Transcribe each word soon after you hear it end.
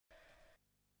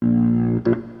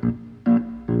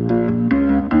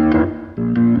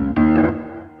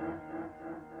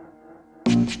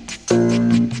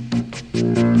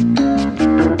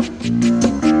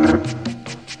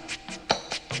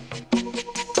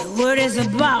word is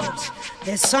about.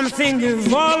 There's something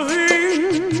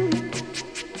evolving.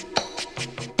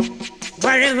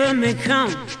 Whatever may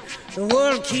come, the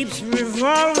world keeps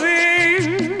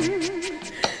revolving.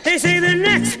 They say the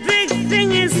next big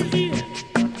thing is here,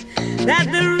 that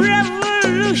the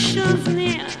revolution's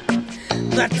near.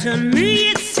 But to me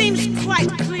it seems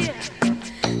quite clear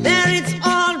that it's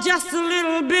all just a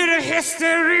little bit of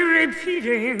history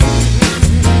repeating.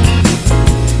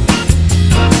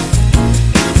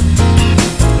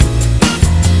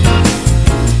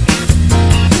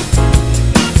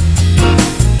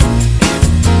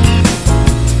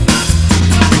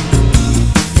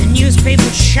 The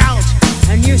newspapers shout,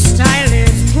 a new style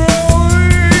is growing,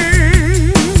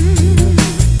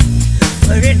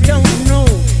 but it don't know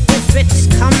if it's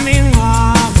coming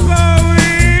or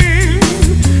going.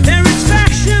 There is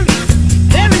fashion,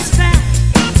 there is fat.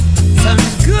 Some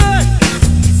is good,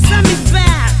 some is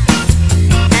bad.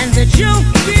 And the joke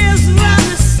is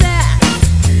rather sad,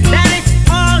 that it's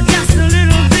all just a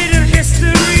little bit of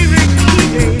history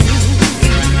repeating.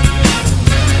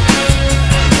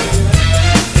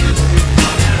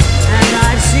 And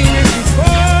I've seen it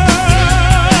before,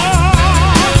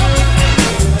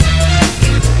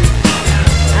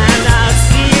 and I'll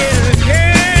see it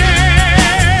again.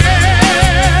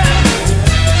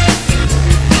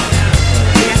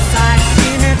 Yes, I've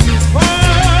seen it before.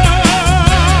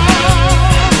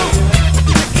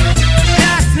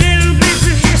 Just little bits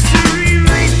of history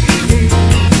repeating.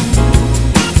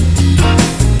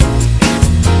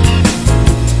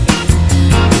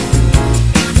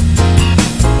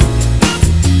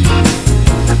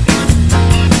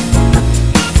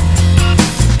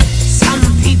 Some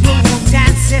people won't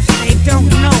dance if they don't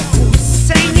know who's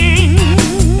singing.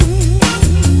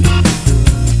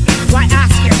 Why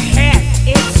ask your head?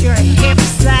 It's your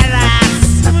hips that are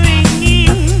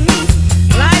swinging.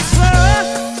 Life's for us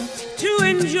to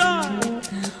enjoy.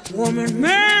 Woman,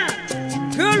 man,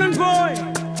 girl and boy,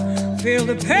 feel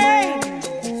the pain,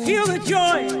 feel the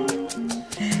joy,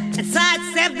 and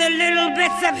sidestep the little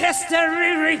bits of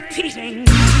history repeating.